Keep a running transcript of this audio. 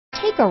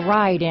Take a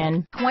ride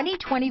in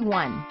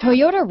 2021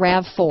 Toyota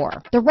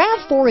RAV4. The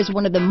RAV4 is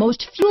one of the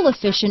most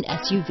fuel-efficient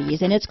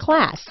SUVs in its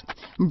class.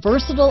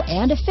 Versatile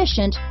and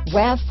efficient,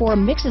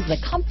 RAV4 mixes the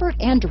comfort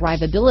and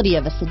drivability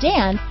of a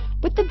sedan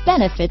with the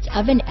benefits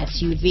of an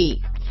SUV.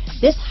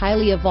 This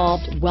highly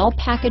evolved,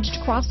 well-packaged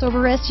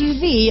crossover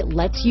SUV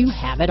lets you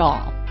have it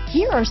all.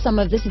 Here are some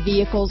of this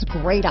vehicle's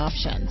great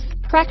options: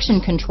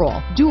 traction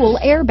control, dual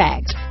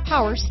airbags,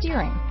 power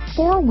steering,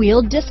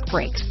 four-wheel disc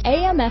brakes,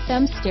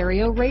 AM/FM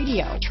stereo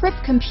radio, trip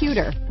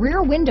computer,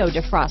 rear window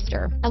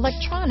defroster,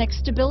 electronic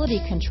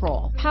stability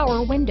control,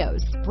 power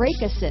windows,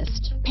 brake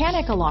assist,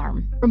 panic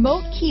alarm,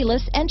 remote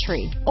keyless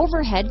entry,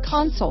 overhead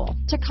console,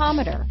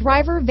 tachometer,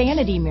 driver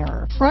vanity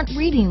mirror, front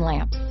reading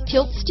lamps,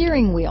 tilt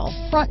steering wheel,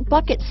 front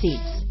bucket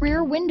seats,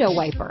 rear window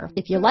wiper.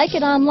 If you like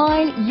it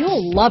online,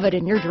 you'll love it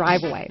in your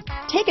driveway.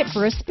 Take it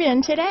for a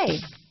spin today.